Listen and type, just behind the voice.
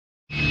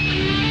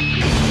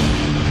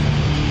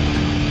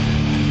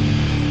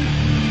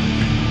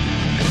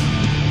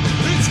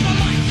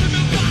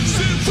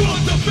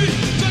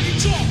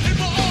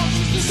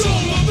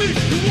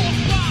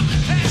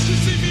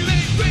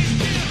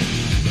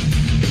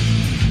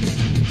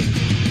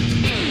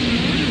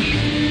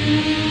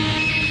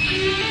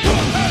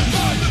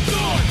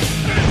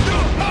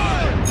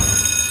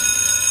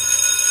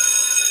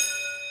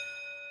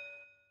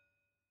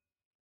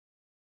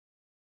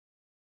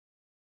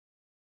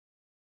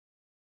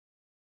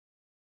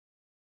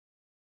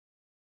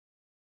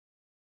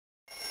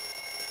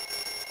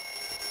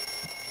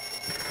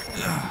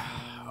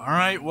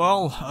Alright,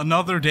 well,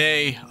 another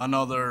day,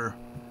 another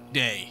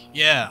day.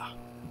 Yeah.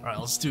 Alright,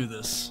 let's do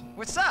this.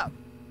 What's up?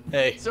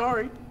 Hey.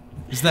 Sorry.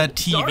 Is that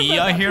TV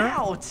I hear?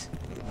 Out.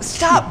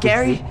 Stop,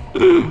 Gary.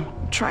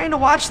 Trying to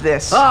watch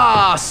this.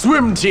 Ah,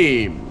 swim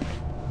team.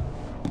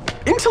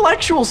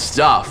 Intellectual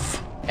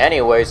stuff.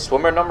 Anyway,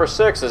 swimmer number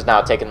 6 is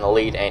now taking the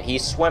lead, and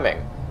he's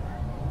swimming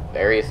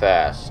very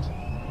fast.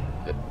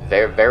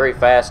 Very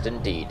fast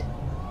indeed.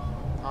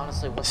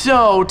 Honestly,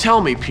 So,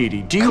 tell me,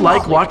 Petey, do you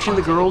like watching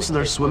the girls in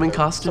their swimming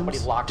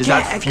costumes? Does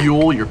that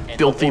fuel your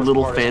filthy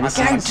little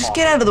fantasies? Gary, just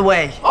get out of the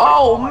way.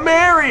 Oh,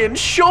 Marion,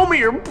 show me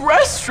your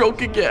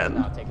breaststroke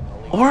again.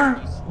 Or,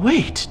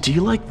 wait, do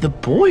you like the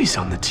boys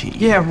on the team?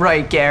 Yeah,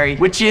 right, Gary.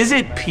 Which is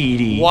it,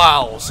 Petey?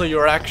 Wow, so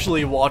you're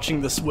actually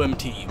watching the swim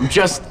team. I'm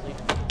just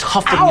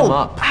toughening him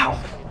up.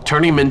 Ow.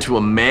 Turning him into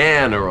a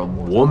man or a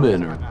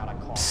woman or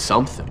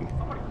something.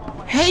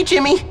 Hey,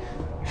 Jimmy.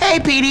 Hey,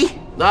 Petey.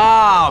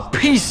 Ah,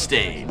 Peace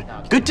Stain.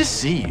 Good to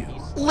see you.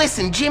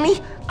 Listen,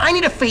 Jimmy, I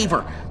need a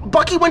favor.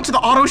 Bucky went to the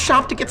auto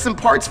shop to get some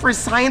parts for his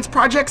science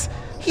projects.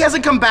 He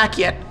hasn't come back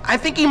yet. I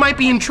think he might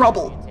be in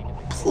trouble.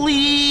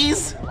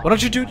 Please? Why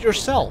don't you do it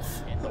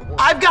yourself?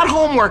 I've got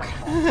homework.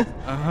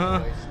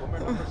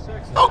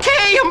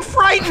 Okay, I'm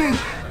frightened.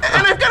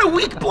 And I've got a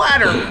weak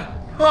bladder.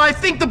 Oh, I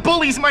think the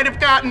bullies might have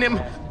gotten him.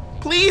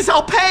 Please,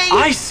 I'll pay.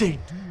 I say...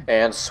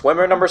 And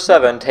swimmer number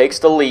 7 takes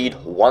the lead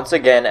once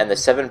again, and the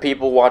 7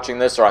 people watching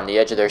this are on the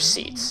edge of their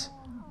seats.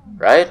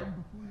 Right?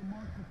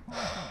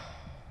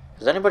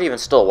 Does anybody even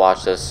still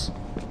watch this?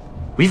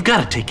 We've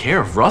got to take care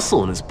of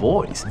Russell and his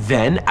boys.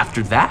 Then,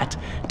 after that,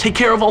 take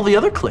care of all the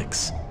other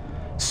cliques.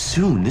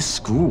 Soon, this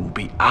school will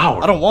be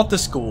ours. I don't want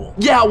this school.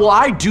 Yeah, well,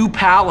 I do,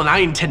 pal, and I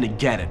intend to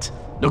get it.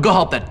 Now go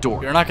help that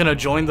door. You're not gonna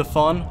join the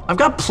fun? I've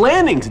got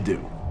planning to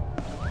do.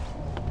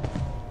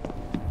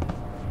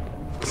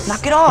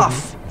 Knock it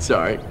off.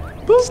 Sorry.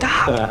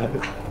 Stop.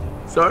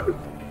 Sorry.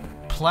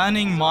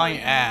 Planning my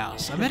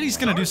ass. I bet he's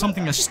gonna do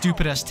something as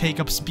stupid as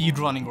take up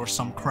speedrunning or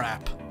some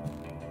crap.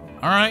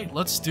 Alright,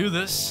 let's do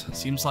this.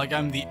 Seems like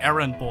I'm the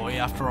errand boy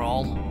after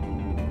all.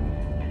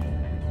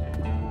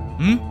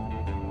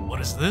 What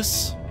is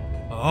this?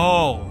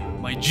 Oh,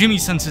 my Jimmy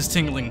sense is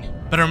tingling.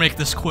 Better make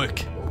this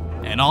quick.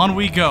 And on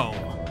we go.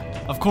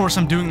 Of course,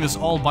 I'm doing this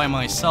all by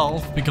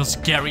myself because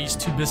Gary's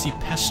too busy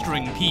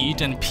pestering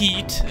Pete, and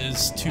Pete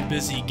is too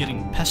busy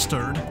getting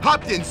pestered.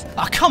 Hopkins!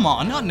 Ah, come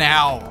on, not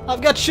now.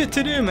 I've got shit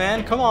to do,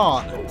 man, come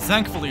on.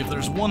 Thankfully, if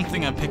there's one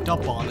thing I picked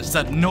up on, is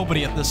that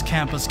nobody at this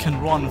campus can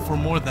run for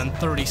more than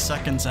 30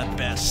 seconds at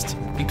best.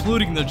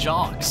 Including the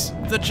jocks.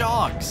 The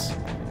jocks!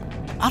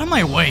 Out of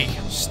my way,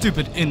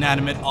 stupid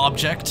inanimate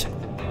object.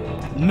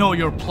 Know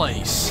your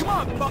place. Come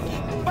on, Bucky!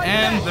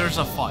 And there's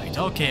a fight.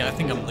 Okay, I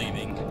think I'm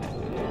leaving.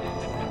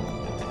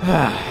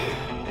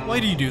 Why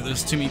do you do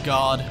this to me,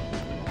 God?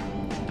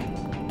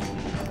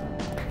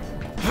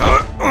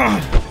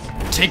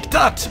 Take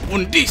that!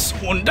 Und dies,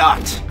 und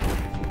dat!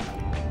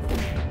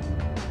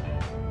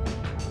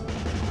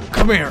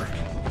 Come here.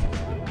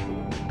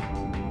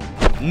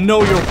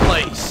 Know your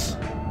place.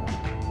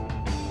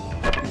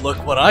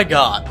 Look what I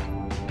got.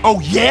 Oh,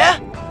 yeah?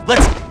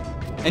 Let's...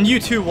 And you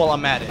too while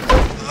I'm at it.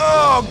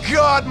 Oh,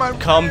 God, my...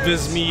 Come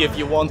visit me if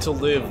you want to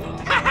live.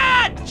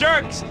 Haha,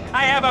 jerks!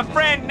 I have a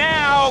friend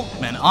now!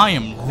 Man, I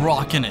am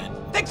rocking it.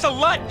 Thanks a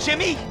lot,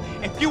 Jimmy!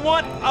 If you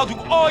want, I'll do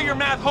all your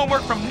math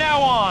homework from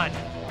now on!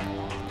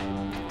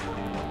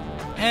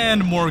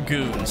 And more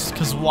goons,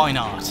 cause why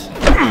not?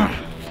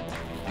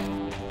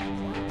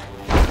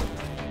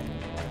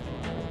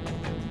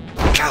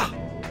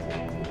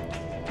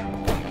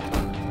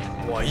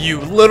 Why,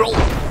 you little...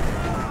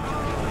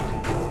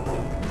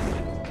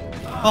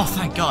 Oh,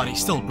 thank God,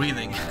 he's still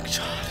breathing.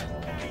 God.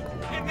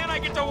 And then I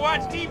get to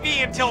watch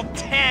TV until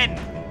 10!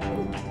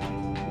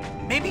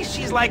 Maybe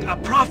she's like a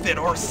prophet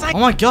or psych- Oh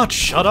my God,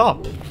 shut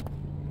up!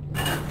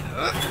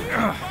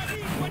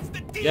 What's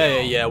the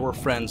deal? Yeah, we're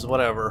friends,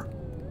 whatever.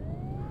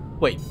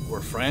 Wait,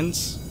 we're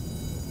friends?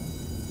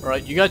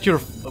 Alright, you got your...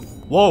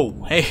 whoa,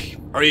 hey,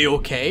 are you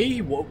okay?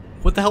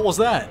 What the hell was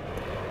that?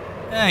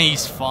 Eh,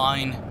 he's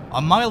fine.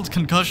 A mild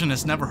concussion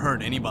has never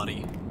hurt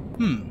anybody.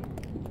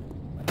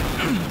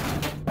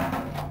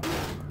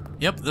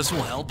 Yep, this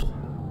will help.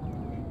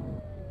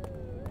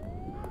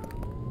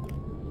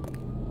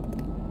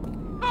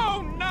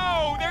 Oh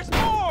no, there's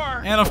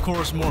more! And of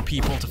course, more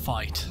people to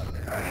fight.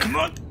 Come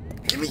on,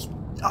 give me...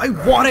 I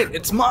want it,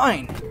 it's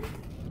mine!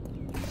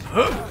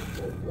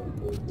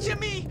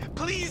 Jimmy,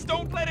 please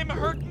don't let him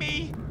hurt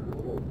me!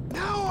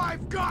 Now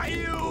I've got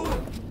you!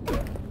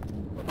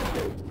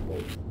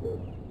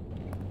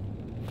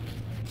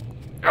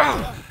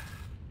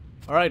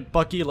 Alright,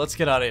 Bucky, let's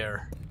get out of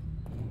here.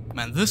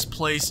 Man, this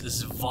place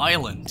is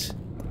violent.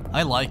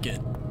 I like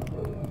it.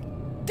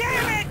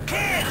 Damn it,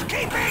 kids!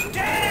 Keep it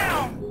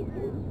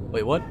down!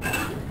 Wait, what?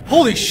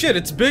 Holy shit,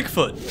 it's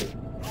Bigfoot!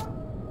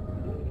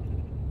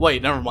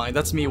 Wait, never mind,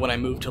 that's me when I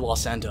moved to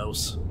Los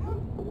Santos.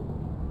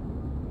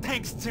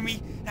 Thanks,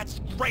 Jimmy.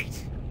 That's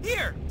great.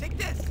 Here, take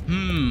this.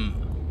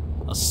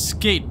 A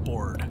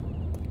skateboard.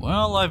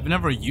 Well, I've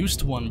never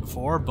used one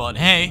before, but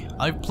hey,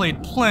 I've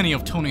played plenty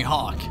of Tony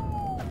Hawk.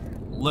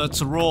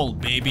 Let's roll,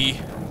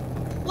 baby.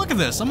 Look at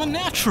this, I'm a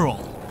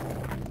natural.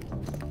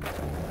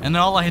 And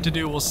all I had to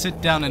do was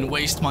sit down and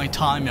waste my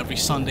time every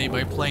Sunday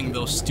by playing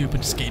those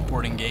stupid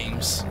skateboarding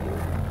games.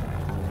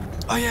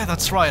 Oh yeah,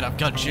 that's right, I've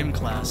got gym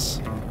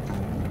class.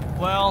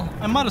 Well,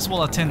 I might as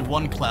well attend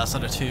one class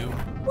out of two.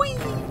 Whee!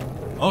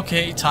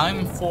 Okay,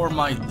 time for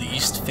my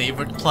least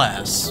favorite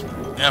class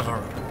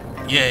ever.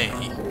 Yay.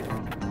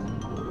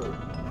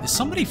 Is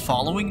somebody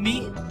following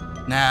me?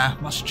 Nah,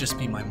 must just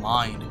be my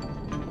mind.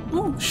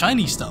 Ooh,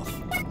 shiny stuff.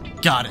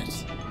 Got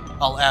it.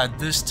 I'll add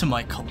this to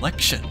my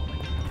collection.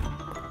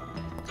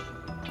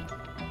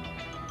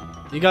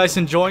 You guys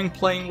enjoying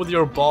playing with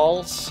your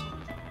balls?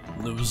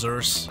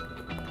 Losers.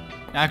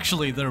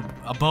 Actually, they're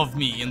above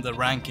me in the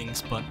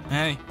rankings, but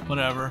hey,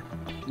 whatever.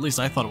 At least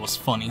I thought it was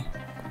funny.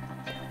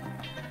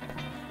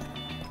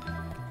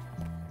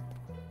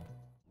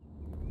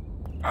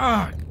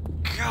 Ah,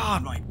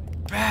 God, my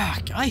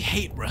back. I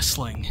hate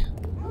wrestling.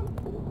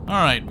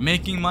 Alright,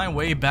 making my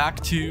way back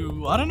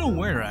to... I don't know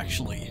where,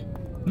 actually.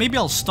 Maybe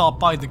I'll stop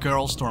by the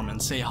girls' dorm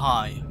and say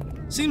hi.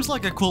 Seems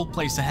like a cool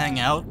place to hang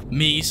out.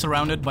 Me,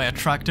 surrounded by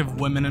attractive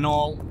women and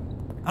all.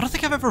 I don't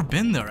think I've ever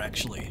been there,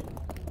 actually.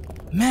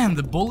 Man,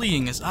 the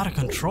bullying is out of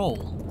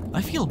control.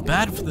 I feel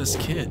bad for this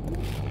kid.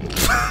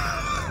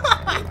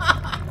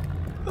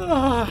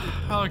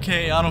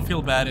 Okay, I don't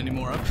feel bad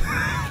anymore.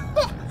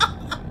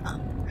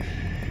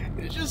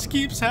 It just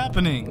keeps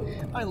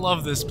happening. I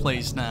love this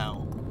place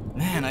now.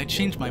 Man, I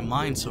changed my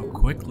mind so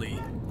quickly.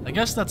 I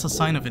guess that's a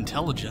sign of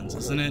intelligence,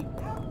 isn't it?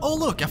 Oh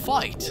look, a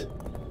fight!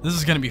 This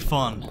is gonna be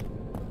fun.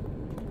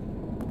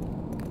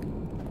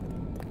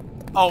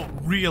 Oh,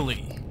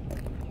 really?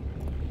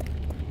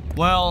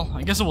 Well,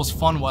 I guess it was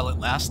fun while it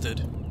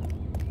lasted.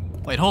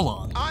 Wait, hold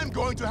on. I'm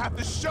going to have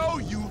to show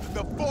you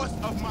the force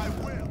of my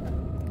will.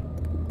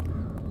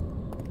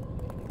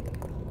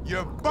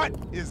 Your butt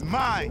is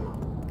mine.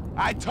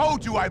 I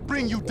told you I'd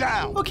bring you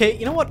down. Okay,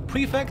 you know what,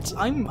 prefects?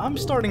 I'm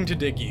starting to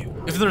dig you.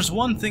 If there's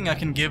one thing I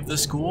can give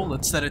this school,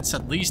 it's that it's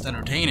at least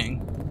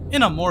entertaining.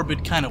 In a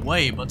morbid kind of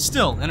way, but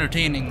still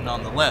entertaining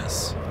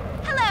nonetheless.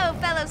 Hello,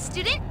 fellow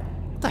student.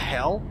 What the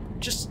hell?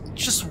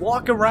 Just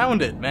walk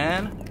around it,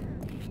 man.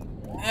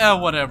 Yeah,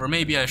 whatever,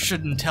 maybe I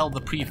shouldn't tell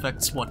the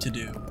prefects what to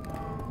do.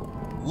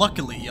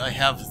 Luckily, I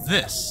have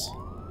this.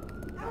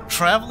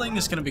 Traveling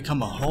is gonna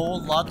become a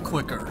whole lot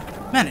quicker.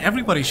 Man,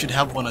 everybody should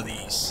have one of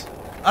these.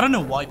 I don't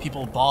know why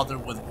people bother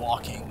with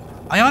walking.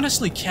 I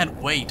honestly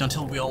can't wait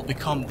until we all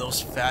become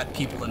those fat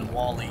people in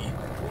WALL-E.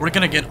 We're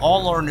gonna get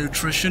all our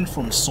nutrition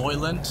from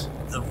Soylent.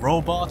 The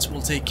robots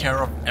will take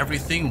care of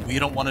everything we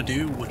don't want to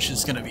do, which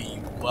is gonna be,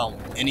 well,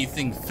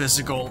 anything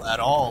physical at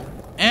all.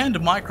 And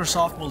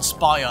Microsoft will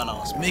spy on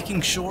us,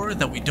 making sure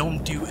that we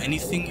don't do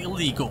anything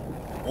illegal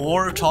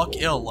or talk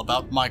ill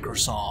about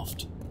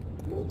Microsoft.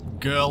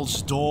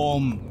 Girls'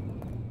 dorm.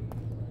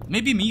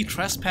 Maybe me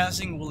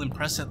trespassing will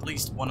impress at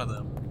least one of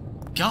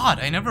them. God,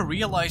 I never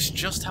realized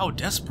just how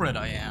desperate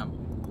I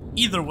am.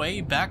 Either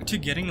way, back to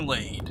getting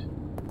laid.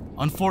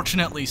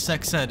 Unfortunately,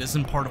 sex ed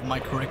isn't part of my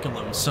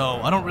curriculum, so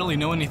I don't really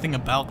know anything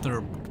about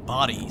their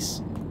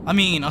bodies. I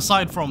mean,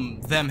 aside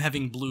from them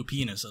having blue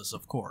penises,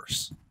 of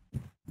course.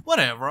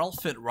 Whatever, I'll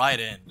fit right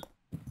in.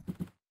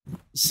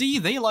 See,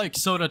 they like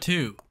soda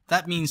too.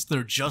 That means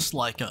they're just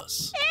like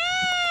us.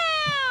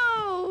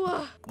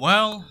 Ew!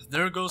 Well,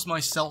 there goes my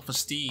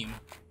self-esteem.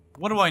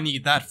 What do I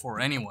need that for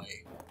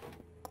anyway?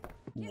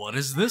 What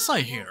is this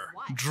I hear?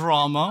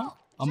 Drama?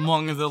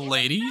 Among the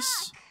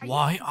ladies?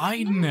 Why,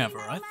 I never.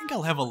 I think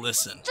I'll have a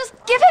listen. Just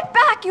give it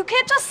back! You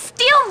can't just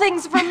steal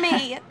things from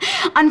me!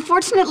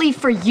 Unfortunately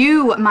for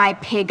you, my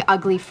pig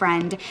ugly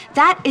friend,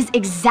 that is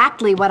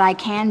exactly what I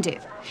can do.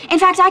 In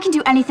fact, I can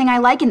do anything I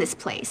like in this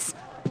place.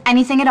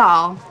 Anything at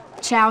all.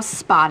 Ciao,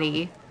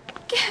 Spotty.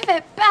 Give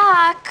it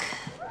back.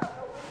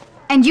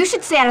 And you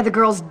should stay out of the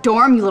girls'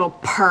 dorm, you little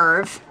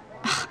perv.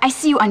 Ugh, I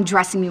see you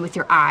undressing me with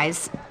your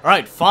eyes.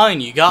 Alright,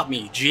 fine, you got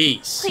me,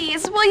 jeez.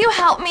 Please, will you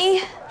help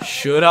me?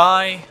 Should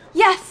I?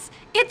 Yes,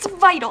 it's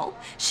vital.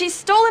 She's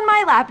stolen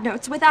my lab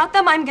notes. Without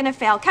them, I'm gonna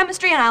fail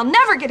chemistry and I'll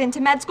never get into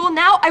med school.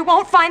 Now I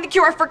won't find the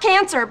cure for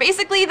cancer.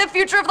 Basically, the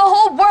future of the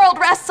whole world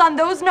rests on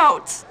those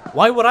notes.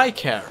 Why would I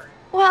care?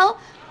 Well,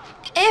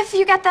 if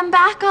you get them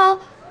back,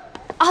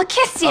 I'll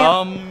kiss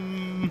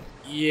you.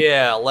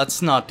 Yeah,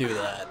 let's not do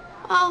that.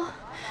 Oh,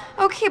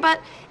 okay,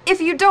 but if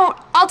you don't,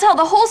 I'll tell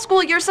the whole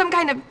school you're some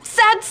kind of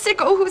sad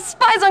sicko who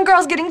spies on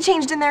girls getting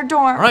changed in their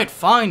dorm. Alright,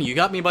 fine, you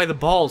got me by the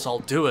balls, I'll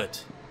do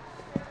it.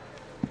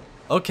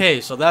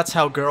 Okay, so that's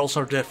how girls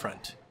are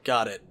different.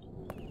 Got it.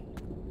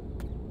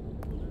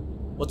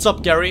 What's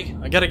up, Gary?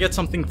 I gotta get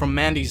something from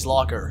Mandy's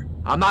locker.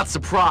 I'm not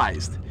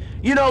surprised.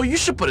 You know, you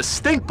should put a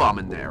stink bomb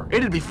in there.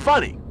 It'd be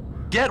funny.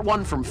 Get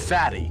one from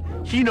Fatty.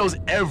 He knows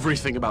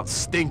everything about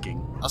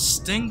stinking. A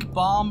stink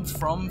bomb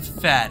from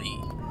Fatty.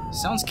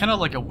 Sounds kinda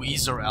like a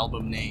Weezer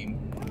album name.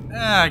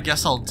 I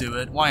guess I'll do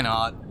it, why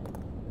not?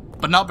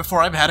 But not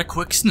before I've had a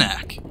quick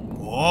snack.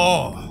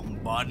 Oh,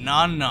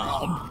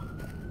 banana.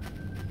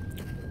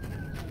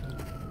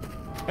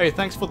 Hey,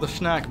 thanks for the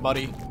snack,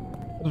 buddy.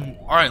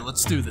 Alright,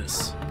 let's do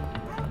this.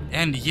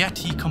 And yet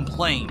he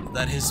complained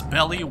that his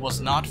belly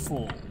was not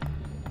full.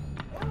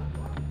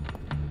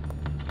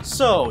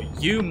 So,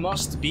 you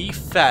must be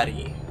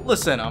fatty.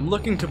 Listen, I'm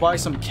looking to buy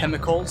some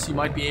chemicals you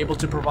might be able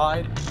to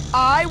provide.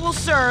 I will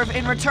serve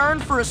in return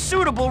for a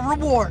suitable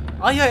reward.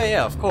 Oh,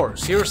 yeah, of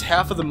course. Here's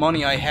half of the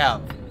money I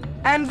have.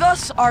 And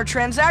thus our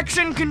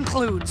transaction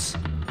concludes.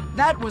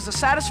 That was a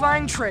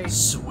satisfying trade.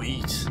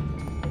 Sweet.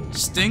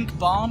 Stink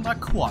bomb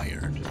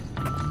acquired.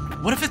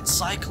 What if it's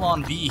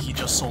Cyclone B he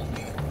just sold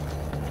me?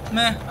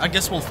 Meh, I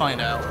guess we'll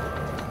find out.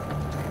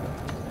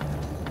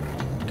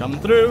 Come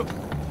through.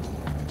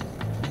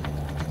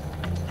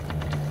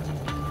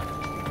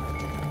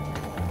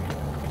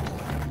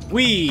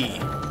 Wee.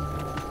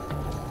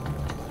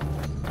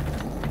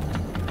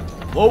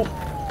 Whoa.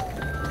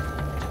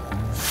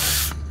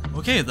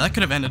 Okay, that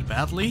could have ended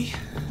badly.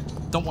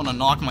 Don't want to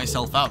knock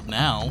myself out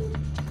now.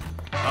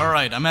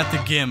 Alright, I'm at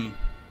the gym.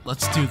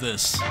 Let's do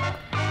this.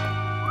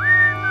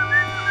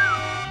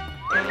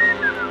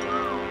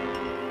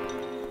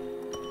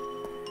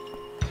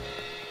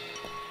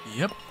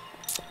 Yep.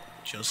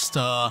 Just,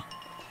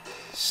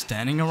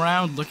 standing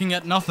around looking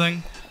at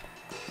nothing.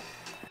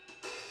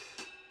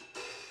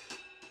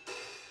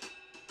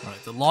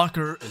 Alright, the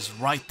locker is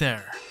right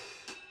there.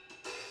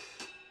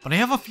 But I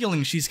have a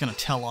feeling she's gonna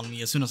tell on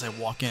me as soon as I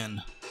walk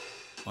in.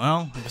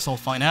 Well, I guess I'll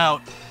find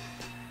out.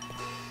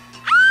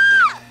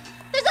 Ah!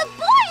 There's a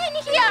boy in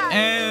here!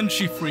 And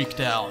she freaked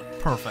out.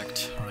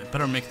 Perfect. Alright,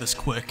 better make this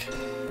quick.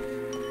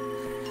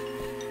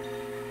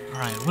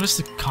 Alright, what is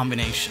the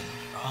combination?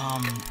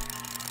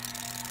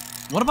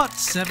 What about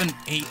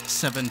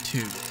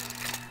 7872?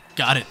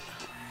 Got it.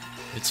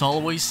 It's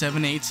always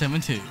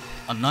 7872.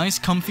 A nice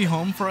comfy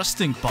home for a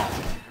stink bomb.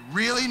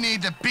 Really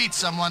need to beat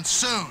someone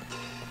soon.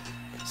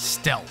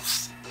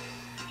 Stealth.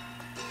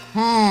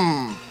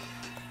 I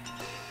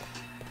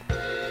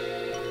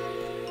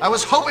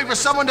was hoping for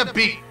someone to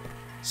beat.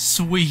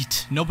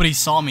 Sweet. Nobody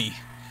saw me.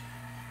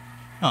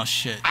 Oh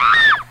shit.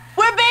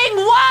 We're being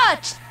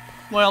watched!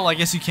 Well, I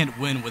guess you can't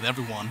win with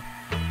everyone.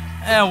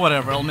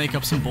 Whatever, I'll make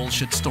up some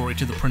bullshit story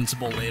to the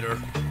principal later.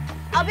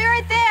 I'll be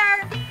right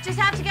there. Just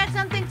have to get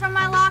something from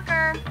my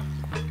locker.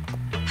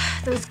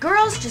 Those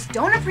girls just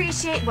don't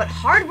appreciate what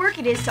hard work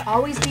it is to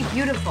always be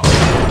beautiful.